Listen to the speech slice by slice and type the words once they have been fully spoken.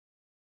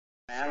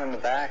Man in the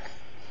back?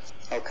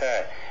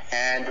 Okay.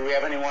 And do we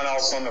have anyone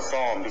else on the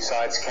phone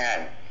besides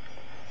Ken?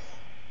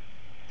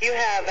 You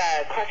have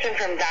a question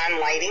from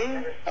Don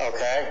Leichtling.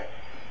 Okay.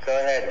 Go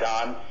ahead,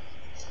 Don.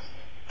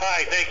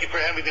 Hi, thank you for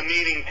having the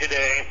meeting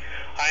today.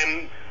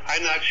 I'm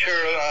not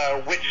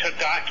sure which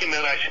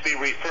document I should be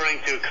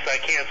referring to because I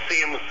can't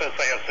see them since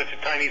I have such a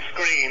tiny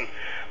screen.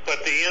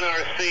 But the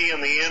NRC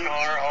and the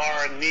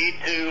NRR need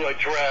to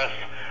address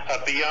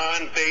a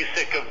beyond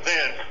basic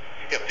event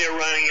if they're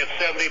running at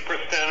 70%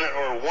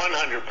 or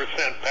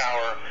 100%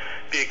 power,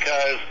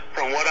 because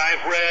from what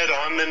I've read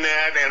on the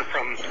net and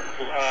from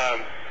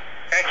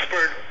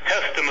expert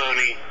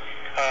testimony,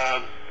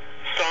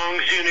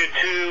 SONG's Unit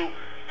 2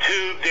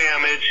 tube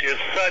damage is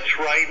such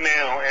right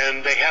now,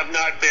 and they have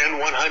not been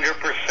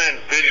 100%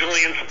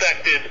 visually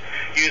inspected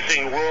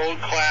using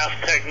world-class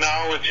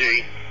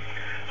technology.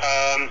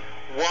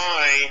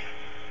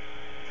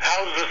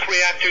 How is this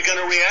reactor going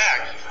to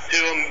react to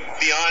a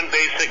beyond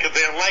basic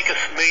event like a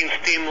main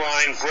steam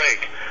line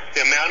break?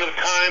 The amount of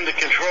time the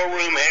control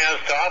room has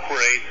to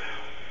operate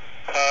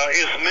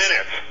is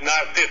minutes,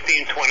 not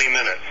 15, 20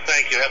 minutes.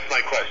 Thank you. That's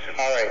my question.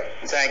 All right.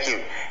 Thank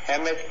you.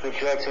 Emmett, would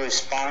you like to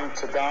respond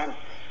to Don?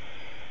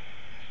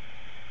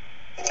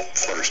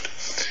 First,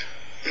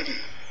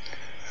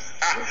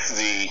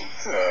 the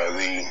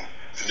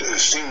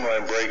steam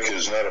line break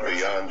is not a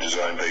beyond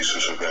design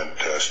basis event.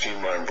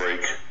 Steam line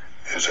break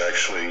is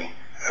actually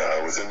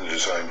within the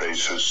design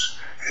basis.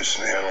 It's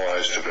an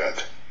analyzed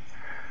event,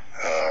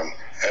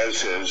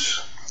 as is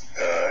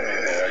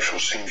an actual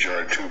steam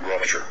generator tube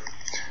rupture.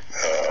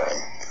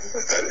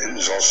 That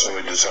is also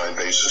a design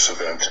basis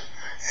event,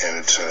 and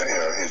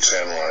it's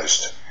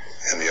analyzed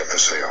in the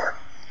FSAR.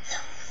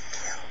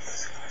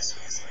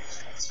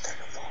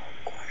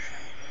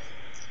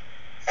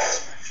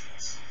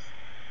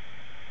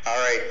 All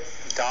right,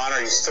 Don,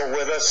 are you still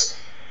with us?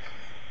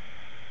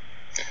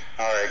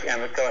 All right,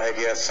 Emmett, go ahead.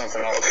 You have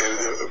something else.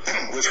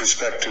 Okay. With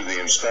respect to the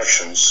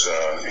inspections,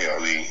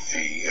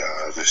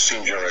 the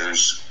steam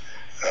generators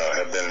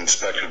have been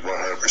inspected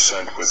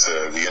 100% with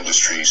the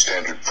industry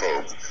standard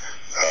probe.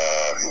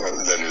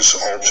 That is,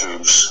 all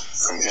tubes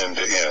from end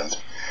to end.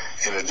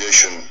 In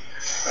addition,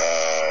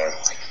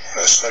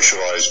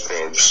 specialized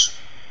probes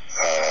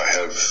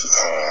have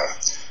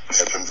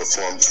been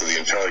performed for the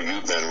entire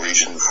U-bend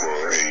region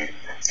for a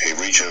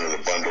region of the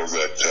bundle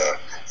that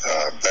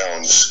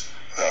bounds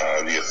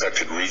the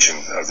affected region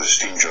of the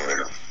steam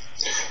generator.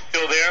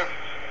 Still there?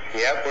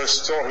 Yep, we're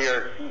still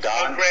here,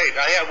 Don. Oh, great.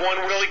 I have one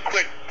really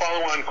quick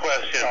follow-on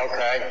question.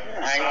 Okay.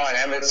 Hang on,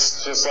 Emmett.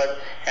 Just let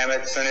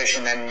Emmett finish,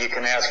 and then you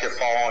can ask your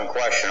follow-on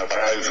question, okay?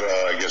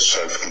 I guess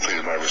I've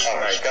completed my response.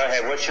 All right, go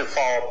ahead. What's your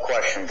follow-up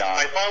question, Don?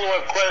 My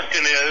follow-up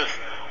question is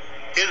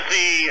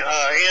the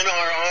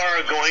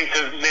NRR going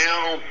to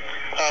now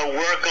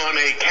work on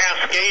a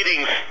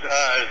cascading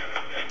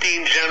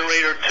steam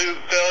generator tube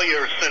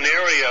failure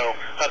scenario?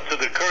 Up to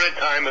the current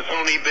time, it's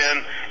only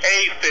been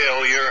a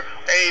failure,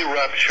 a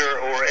rupture,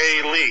 or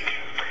a leak.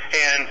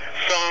 And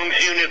SONG's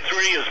Unit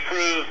 3 has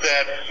proved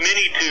that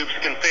many tubes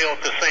can fail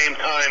at the same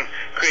time,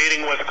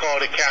 creating what's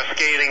called a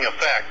cascading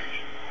effect.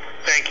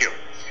 Thank you.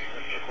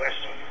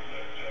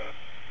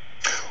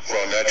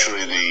 Well,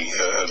 naturally,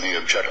 the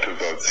objective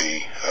of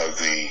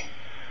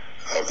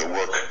the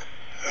work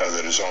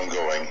that is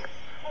ongoing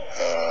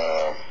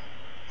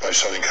by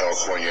Southern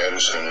California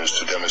Edison is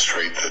to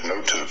demonstrate that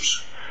no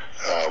tubes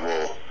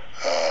will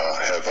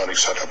have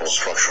unacceptable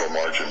structural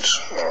margins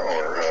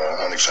or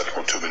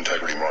unacceptable tube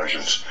integrity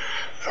margins.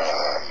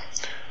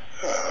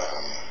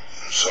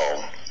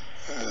 So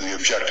the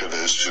objective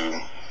is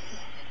to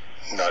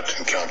not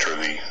encounter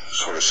the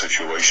sort of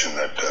situation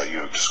that you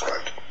have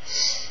described.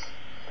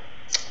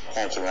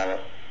 Thank you,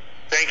 Emmett.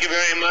 Thank you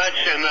very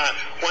much. And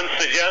one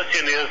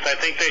suggestion is I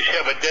think they should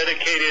have a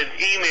dedicated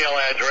email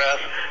address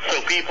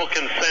so people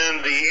can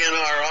send the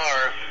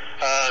NRR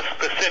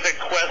specific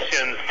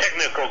questions,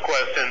 technical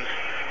questions,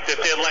 that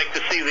they'd like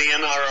to see the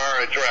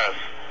NRR address.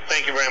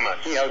 Thank you very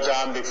much. You know,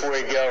 Don, before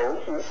we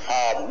go,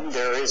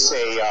 there is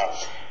a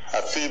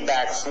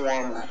feedback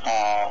form.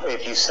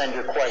 If you send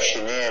your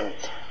question in,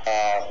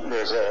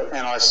 there's an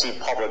NRC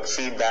public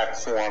feedback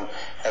form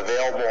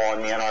available on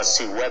the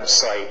NRC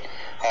website.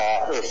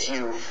 If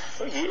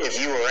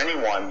you or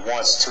anyone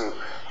wants to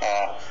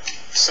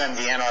send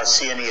the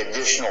NRC any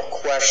additional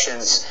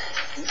questions,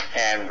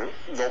 and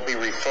they'll be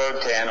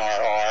referred to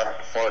NRR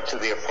or to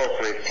the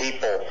appropriate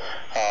people,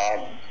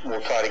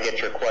 we'll try to get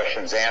your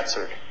questions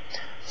answered.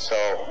 So,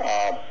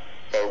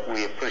 but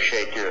we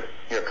appreciate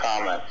your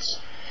comments.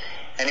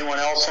 Anyone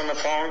else on the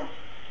phone?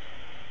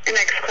 Your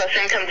next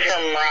question comes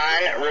from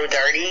Ron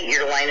Rodarte.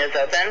 Your line is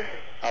open.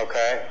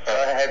 Okay.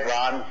 Go ahead,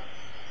 Ron.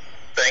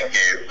 Thank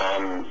you.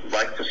 I'd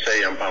like to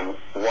say I'm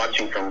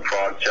watching from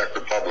Prague, Czech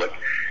Republic,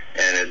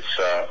 and it's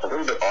a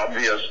little bit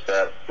obvious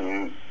that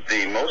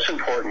the most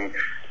important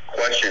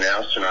question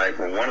asked tonight,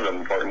 well, one of the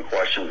important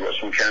questions was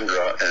from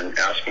Kendra and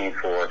asking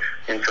for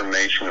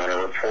information on a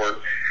report,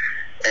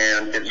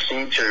 and it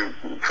seemed to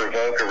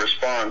provoke a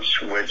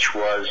response which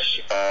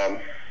was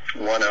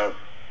one of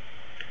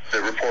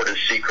the report is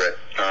secret.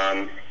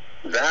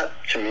 that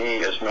to me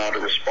is not a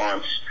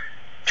response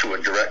to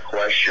a direct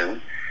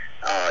question.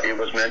 It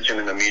was mentioned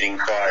in the meeting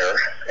prior,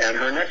 and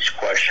her next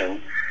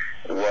question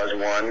was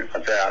one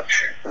that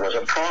was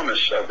a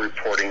promise of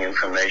reporting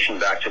information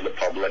back to the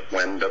public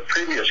when the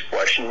previous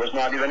question was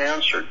not even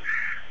answered.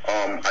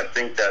 I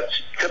think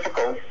that's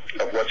typical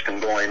of what's been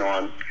going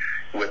on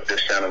with the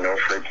San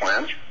Onofre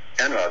plant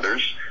and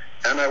others,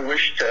 and I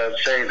wish to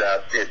say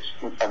that it's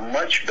a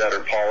much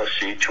better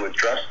policy to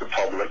address the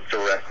public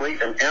directly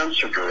and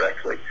answer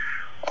directly.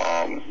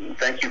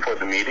 Thank you for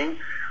the meeting.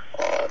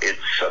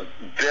 It's a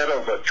bit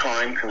of a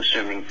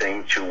time-consuming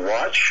thing to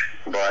watch,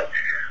 but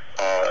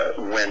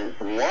when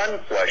one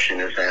question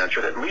is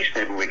answered, at least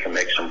maybe we can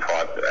make some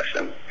progress.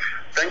 And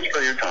thanks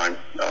for your time.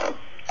 All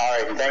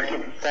right,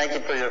 thank you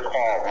for your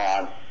call,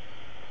 Ron.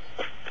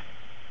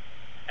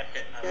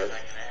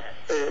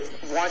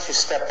 Why don't you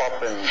step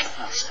up and,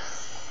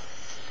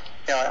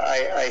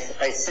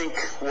 I think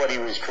what he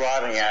was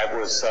driving at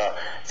was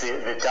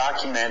the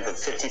document, the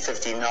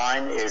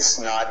 5059, is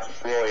not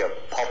really a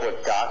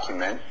public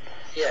document.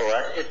 Yeah,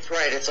 correct? it's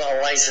right. It's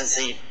a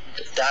licensee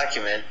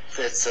document.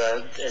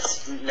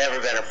 It's never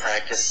been a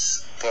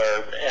practice for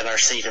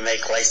NRC to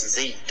make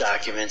licensee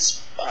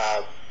documents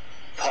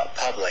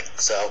public.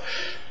 So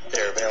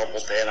they're available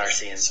to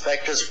NRC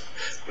inspectors.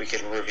 We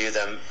can review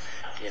them,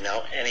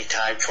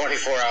 anytime,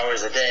 24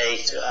 hours a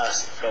day.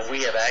 But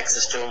we have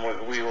access to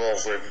them. We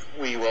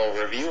will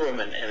review them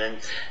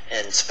and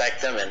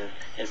inspect them. And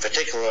in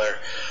particular,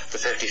 the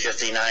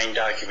 5059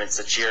 documents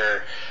that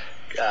you're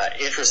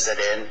interested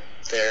in,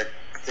 they're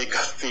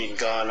being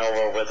gone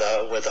over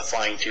with a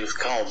fine-tooth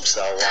comb.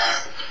 So,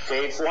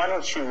 Dave, why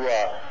don't you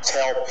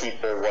tell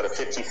people what a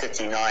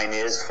 5059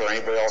 is for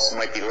anybody else who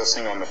might be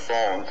listening on the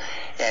phone,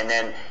 and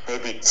then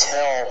maybe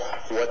tell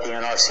what the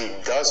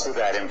NRC does with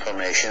that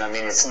information. I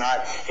mean,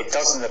 it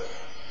doesn't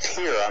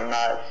appear, I'm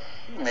not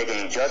making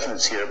any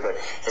judgments here, but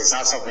it's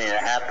not something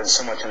that happens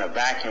so much in a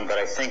vacuum. But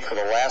I think for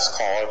the last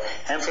caller,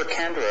 and for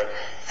Kendra,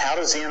 how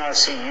does the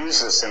NRC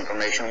use this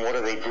information? What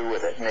do they do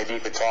with it? Maybe you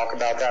could talk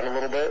about that a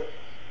little bit?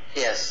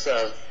 Yes,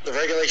 the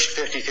Regulation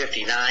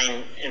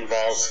 5059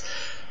 involves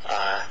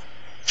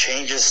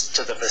changes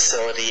to the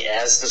facility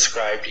as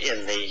described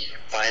in the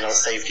final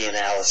safety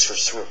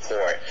analysis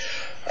report,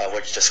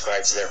 which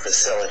describes their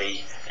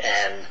facility.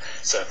 And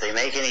so if they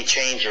make any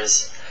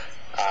changes,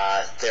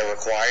 they're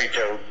required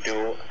to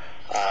do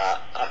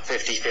a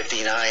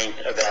 5059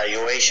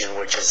 evaluation,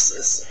 which it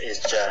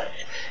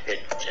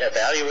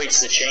evaluates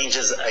the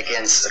changes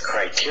against the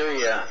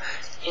criteria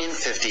in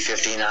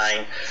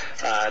 5059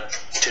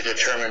 to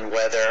determine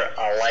whether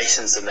a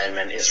license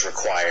amendment is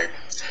required.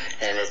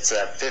 And it's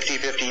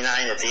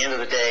 5059 at the end of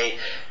the day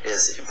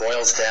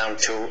boils down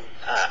to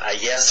a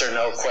yes or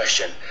no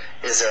question.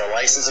 Is there a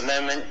license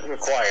amendment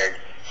required?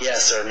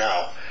 Yes or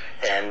no.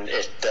 And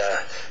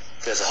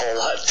there's a whole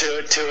lot to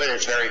it.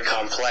 It's very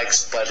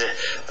complex, but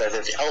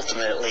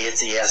ultimately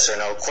it's a yes or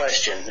no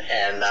question.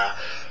 And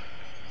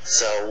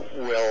so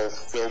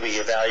we'll be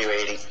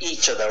evaluating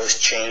each of those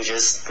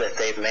changes that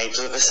they've made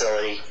to the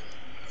facility,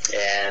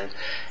 and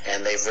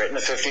they've written a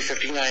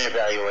 5059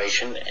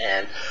 evaluation,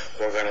 and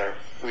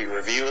we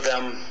review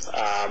them.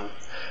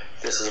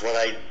 This is what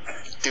I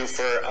do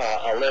for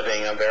a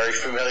living. I'm very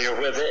familiar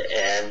with it,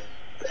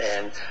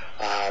 and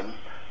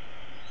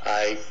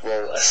I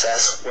will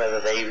assess whether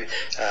they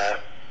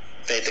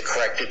made the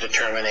corrected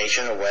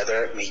determination or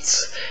whether it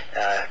meets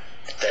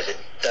that it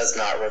does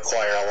not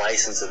require a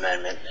license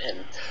amendment,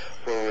 and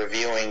we're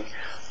reviewing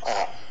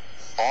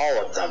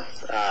all of them.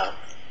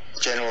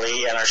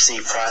 Generally, NRC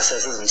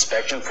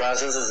inspection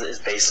processes is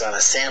based on a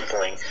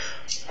sampling.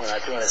 We're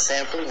not doing a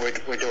sampling,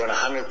 we're doing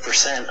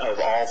 100% of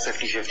all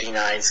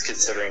 5059s,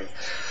 considering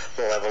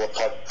the level of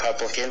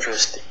public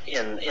interest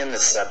in the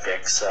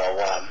subject. So,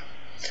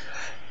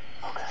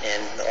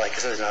 and like I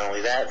said, not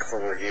only that,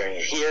 we're reviewing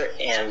it here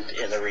and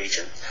in the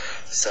region.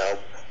 So,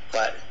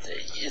 but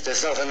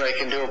there's nothing they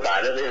can do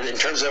about it. In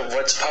terms of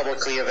what's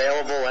publicly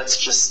available, I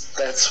think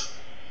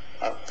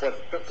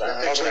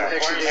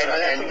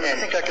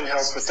I can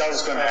help with that. I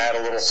was going to add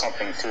a little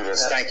something to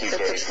this. Thank you,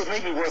 Dave. It may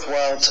be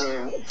worthwhile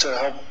to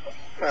help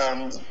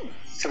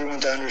everyone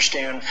to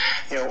understand,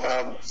 there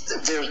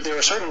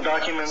are certain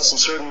documents and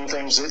certain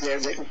things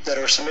that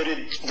are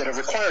submitted, that are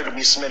required to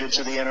be submitted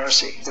to the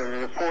NRC. There are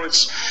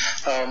reports,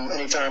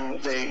 anytime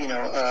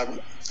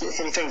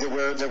anything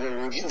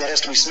that has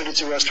to be submitted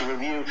to us to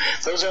review,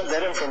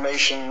 that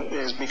information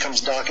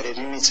becomes docketed.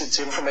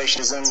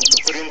 Information is then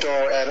put into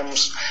our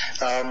atoms,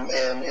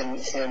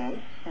 and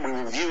we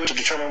review it to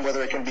determine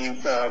whether it can be,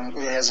 it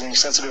has any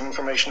sensitive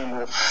information, and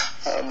we'll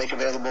make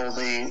available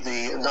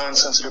the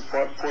non-sensitive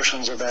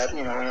portions of that,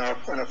 in our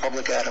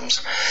public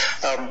atoms.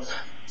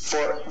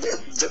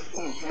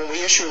 when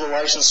we issue the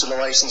license to the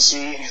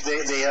licensee,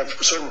 they have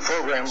certain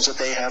programs that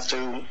they have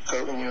to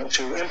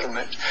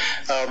implement.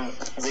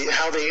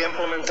 How they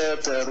implement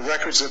that, the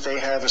records that they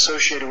have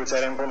associated with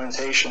that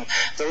implementation,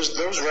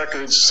 those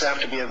records have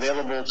to be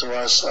available to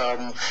us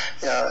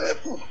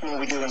when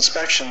we do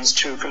inspections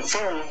to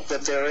confirm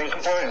that they're in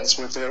compliance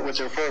with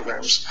their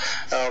programs.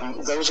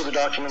 Those are the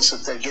documents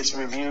that get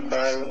reviewed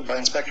by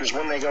inspectors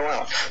when they go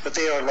out. But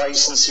they are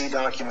licensee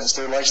documents.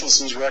 They're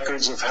licensees'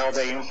 records of how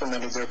they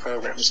implemented their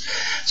programs.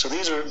 So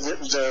these are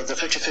the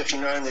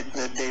 5059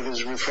 that Dave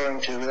is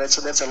referring to.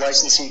 That's a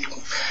licensee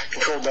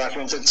control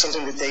document. It's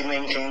something that they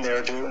maintain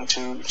there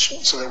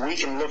so that we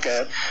can look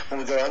at when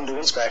we go out and do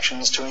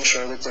inspections to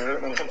ensure that they're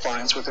in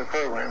compliance with their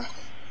program.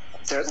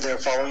 They're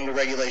following the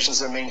regulations.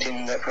 They're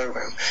maintaining that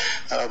program.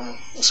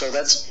 So I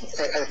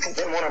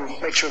want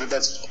to make sure that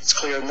that's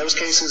clear. In those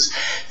cases,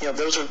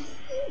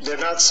 they're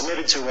not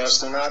submitted to us.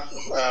 They're not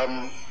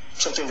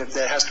something that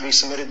has to be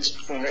submitted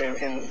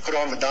and put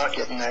on the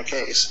docket in that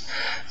case.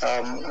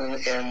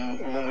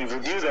 And when we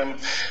review them,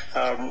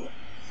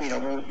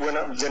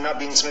 they're not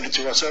being submitted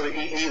to us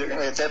either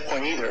at that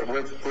point either.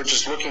 We're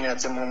just looking at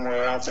them when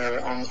we're out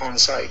there on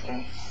site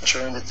and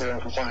ensuring that they're in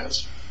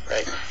compliance.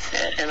 Right.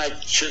 And I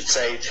should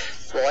say,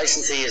 the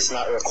licensee is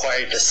not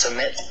required to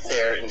submit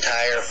their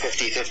entire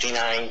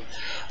 5059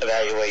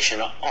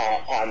 evaluation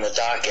on the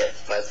docket,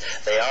 but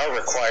they are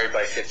required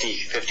by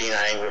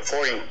 5059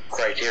 reporting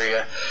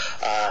criteria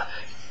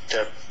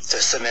to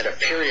submit a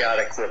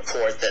periodic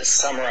report that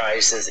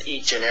summarizes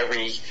each and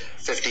every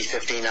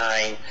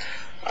 5059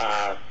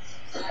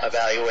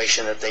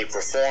 evaluation that they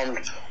performed,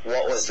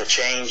 what was the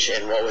change,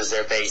 and what was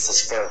their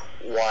basis for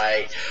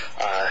why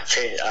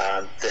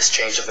this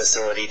change of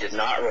facility did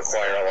not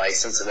require a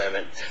license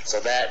amendment. So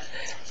that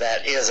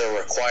is a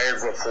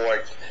required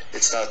report.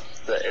 It's not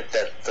that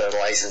the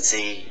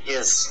licensee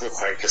is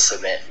required to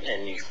submit,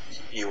 and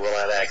you will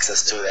have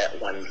access to that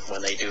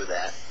when they do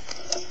that.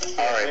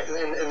 All right,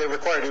 and they're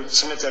required to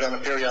submit that on a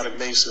periodic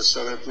basis,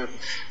 so that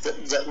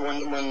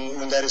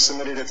when that is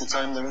submitted at the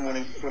time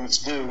when it's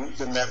due,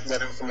 then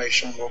that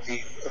information will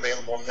be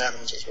available in that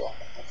as well.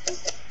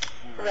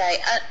 Right,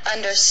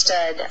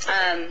 understood.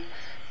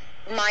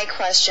 My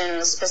question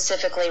was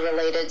specifically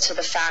related to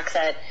the fact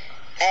that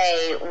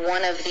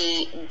one of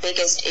the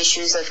biggest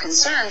issues of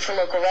concern for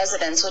local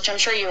residents, which I'm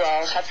sure you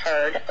all have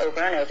heard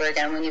over and over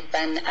again when you've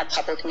been at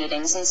public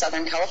meetings in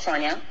Southern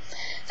California,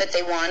 that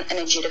they want an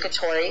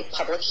adjudicatory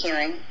public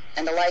hearing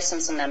and a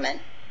license amendment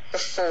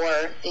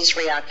before these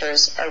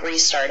reactors are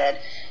restarted.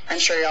 I'm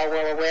sure you're all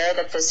well aware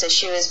that this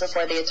issue is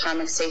before the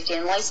Atomic Safety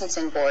and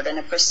Licensing Board in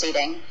a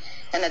proceeding,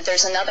 and that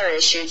there's another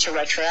issue to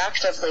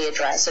retroactively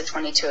address, a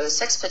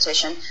 2206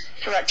 petition,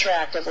 to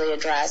retroactively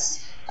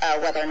address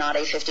whether or not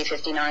a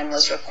 5059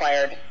 was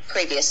required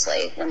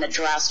previously when the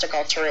drastic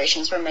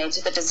alterations were made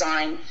to the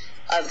design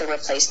of the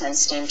replacement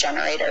steam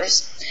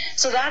generators.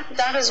 So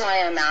that is why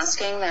I'm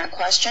asking that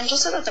question,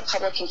 just so that the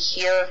public can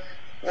hear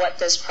what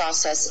this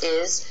process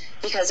is,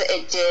 because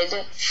it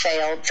did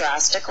fail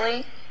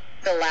drastically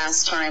the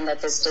last time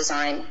that this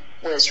design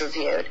was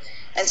reviewed.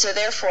 And so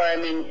therefore, I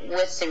mean,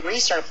 with the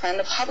restart plan,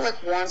 the public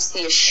wants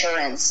the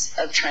assurance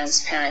of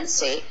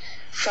transparency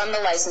from the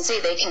licensee.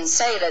 They can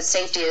say that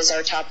safety is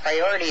our top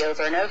priority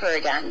over and over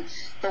again,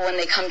 but when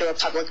they come to a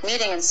public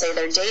meeting and say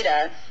their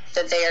data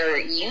that they are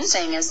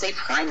using as the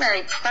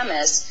primary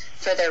premise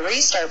for their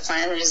restart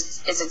plan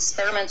is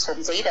experimental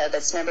data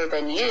that's never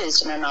been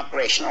used in an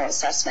operational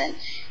assessment,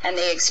 and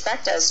they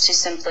expect us to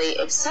simply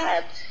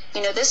accept,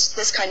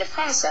 this kind of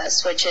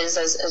process, which is,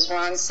 as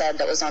Ron said,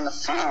 that was on the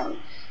phone,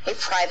 a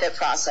private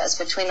process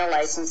between the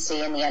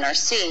licensee and the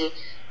NRC,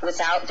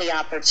 without the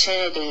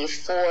opportunity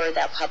for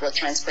that public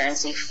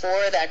transparency,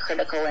 for that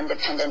critical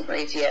independent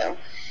review.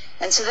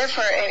 And so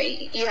therefore,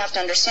 you have to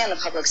understand the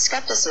public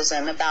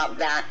skepticism about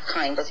that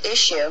kind of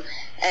issue,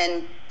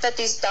 and that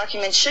these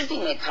documents should be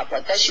made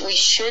public, that we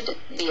should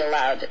be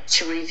allowed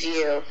to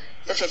review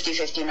the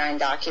 5059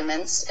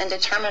 documents and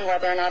determine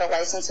whether or not a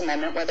license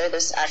amendment, whether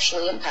this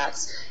actually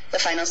impacts the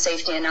final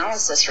safety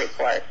analysis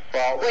report,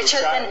 which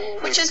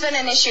has been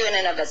an issue in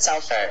and of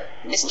itself.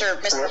 Mr.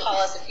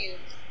 Hollis, a few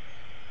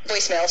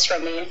voicemails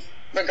from me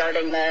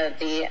regarding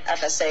the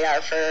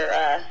FSAR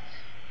for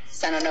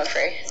San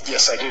Onofre.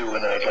 Yes, I do,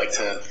 and I'd like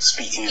to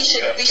speak to you.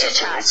 We should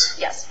chat,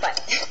 yes,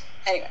 but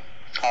anyway.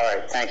 All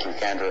right, thank you,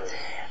 Kendra.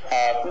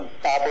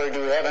 Operator,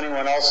 do we have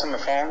anyone else on the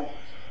phone?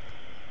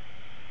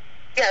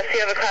 Yes, you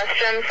have a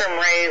question from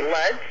Ray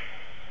Lutz.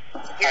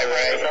 Hi,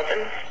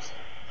 Ray.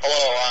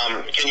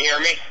 Hello, can you hear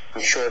me?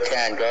 We sure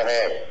can. Go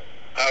ahead.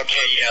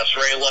 Okay, yes,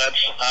 Ray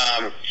Lutz.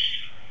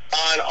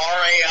 On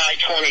RAI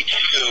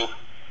 22,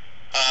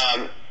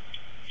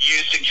 you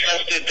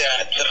suggested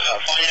that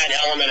finite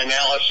element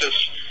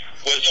analysis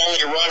was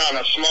only run on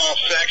a small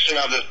section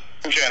of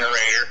the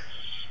generator.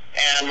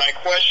 And my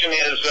question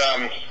is,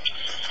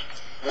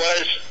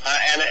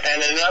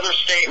 and another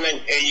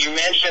statement, you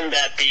mentioned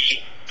that the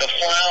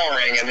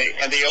flowering and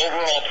the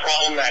overall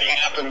problem that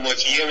happened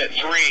with Unit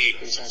 3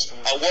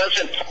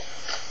 wasn't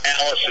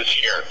analysis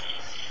here.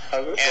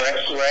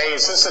 Ray,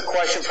 is this a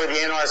question for the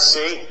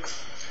NRC?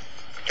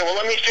 Okay, well,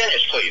 let me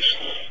finish, please.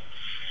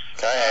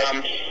 Go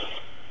ahead.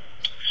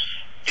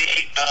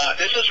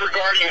 This is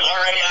regarding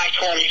RAI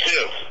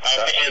 22.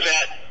 Is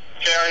that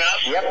fair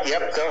enough?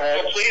 Yep, go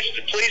ahead. Well,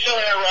 please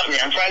don't interrupt me.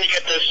 I'm trying to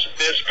get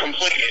this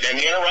completed, and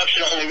the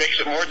interruption only makes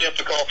it more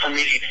difficult for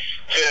me to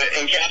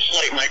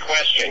encapsulate my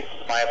question.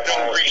 My apologies.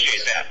 Don't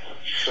appreciate that.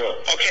 Sure.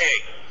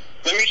 Okay,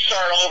 let me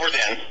start over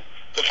then.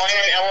 The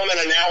finite element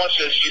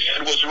analysis you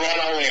said was run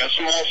only a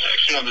small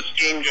section of the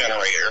steam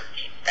generator,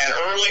 and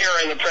earlier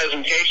in the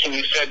presentation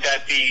you said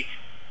that the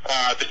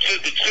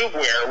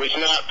tubeware was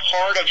not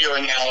part of your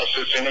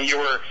analysis and that you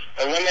were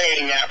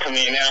eliminating that from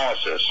the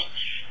analysis.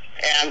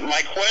 And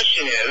my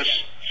question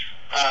is,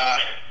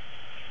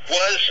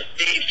 was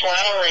the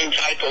flowering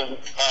type of,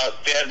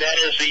 that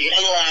is the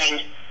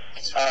inline,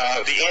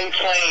 the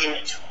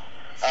in-plane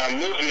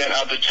movement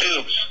of the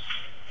tubes,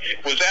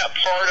 was that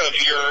part of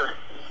your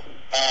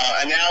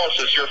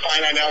analysis, your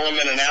finite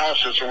element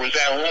analysis, or was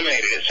that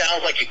eliminated? It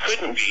sounds like it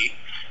couldn't be,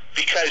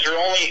 because you're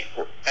only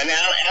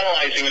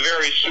analyzing a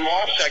very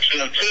small section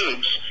of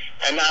tubes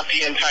and not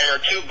the entire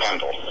tube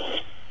bundle.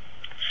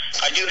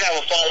 I do have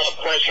a follow-up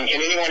question.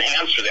 Can anyone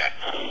answer that?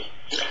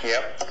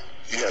 Yep.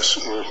 Yes,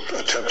 we'll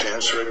attempt to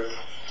answer it.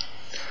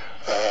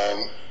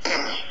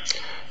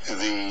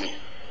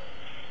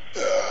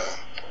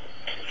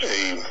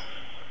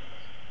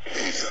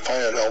 A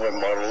finite element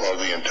model of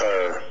the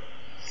entire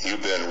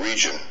U-bend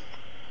region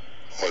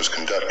was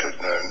conducted,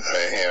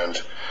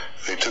 and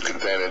they took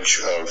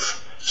advantage of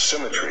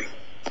symmetry,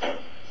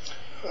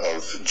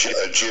 of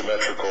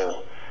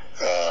geometrical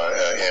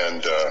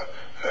and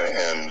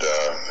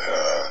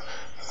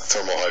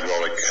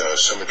thermohydraulic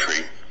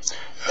symmetry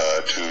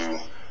to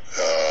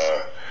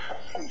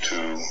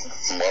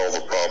model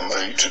the problem,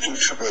 to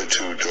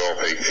develop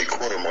a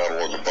quarter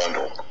model of the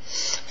bundle.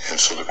 And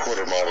so the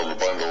quarter model of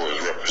the bundle is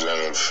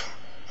representative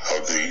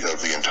of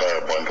the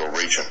entire bundle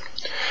region.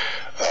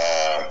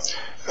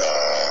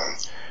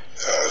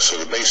 So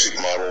the basic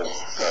model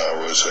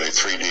was a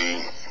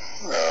 3D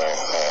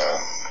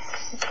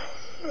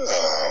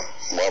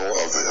model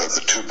of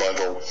the tube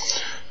bundle,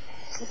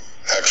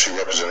 actually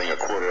representing a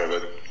quarter of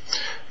it,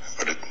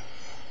 but it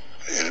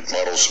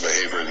models the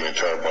behavior of the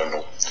entire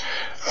bundle.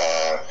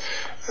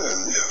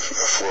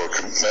 For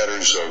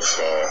matters of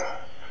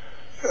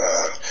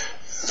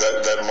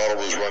that model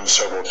was run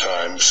several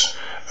times,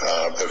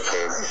 but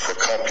for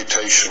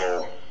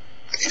computational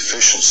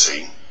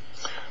efficiency,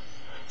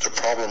 the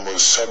problem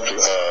was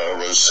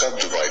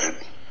subdivided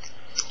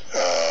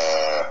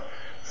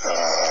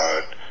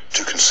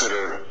to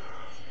consider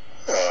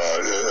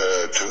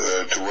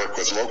to work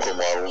with local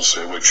models,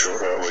 which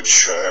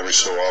every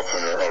so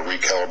often are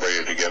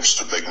recalibrated against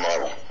the big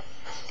model.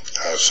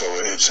 So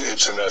it's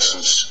in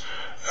essence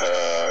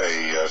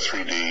a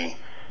 3D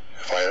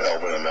finite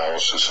element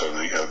analysis of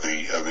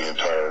the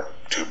entire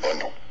tube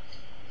bundle.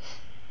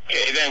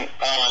 Okay, then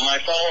my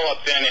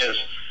follow-up then is,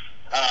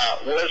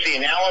 was the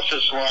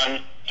analysis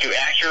run to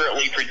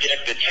accurately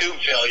predict the tube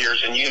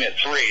failures in Unit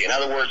 3? In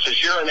other words, is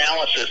your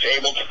analysis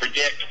able to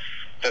predict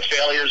the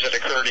failures that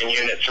occurred in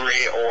Unit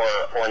 3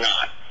 or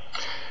not?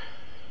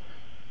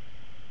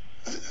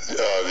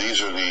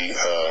 These are the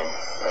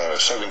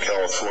Southern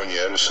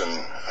California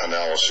Edison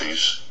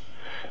analyses,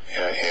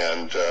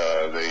 and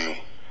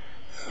they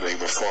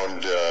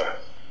performed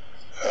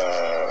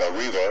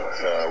Arriva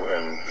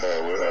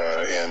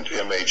and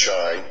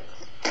MHI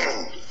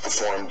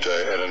performed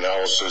an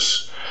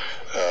analysis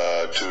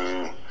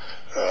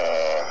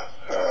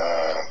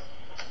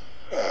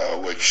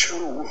which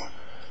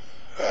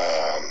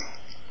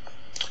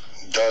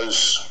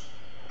does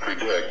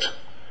predict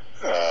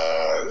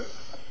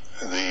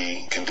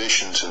the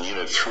conditions in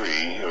Unit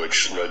 3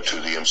 which led to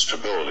the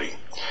instability,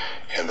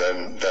 and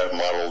then that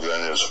model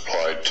then is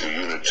applied to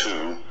Unit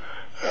 2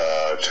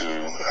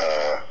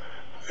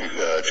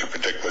 to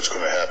predict what's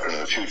going to happen in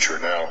the future.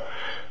 Now,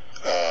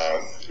 I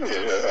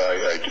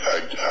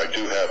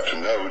do have to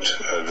note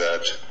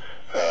that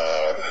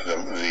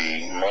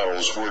the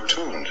models were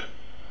tuned.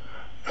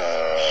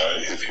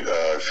 If you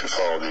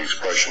follow the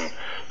expression,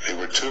 they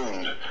were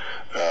tuned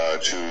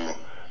to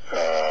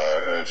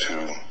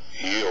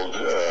yield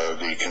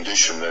the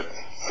condition that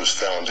was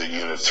found in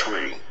Unit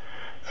 3,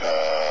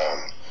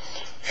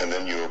 and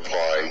then you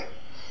apply.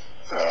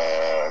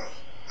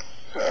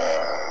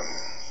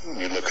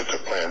 You look at the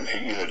plan,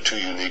 Unit 2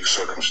 unique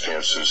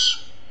circumstances,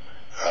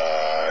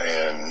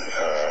 and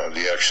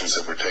the actions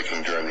that were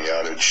taken during the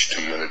outage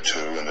to Unit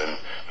 2, and then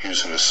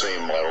using the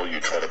same model, you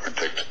try to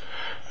predict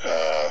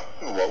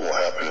what will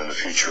happen in the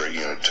future at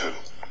Unit 2.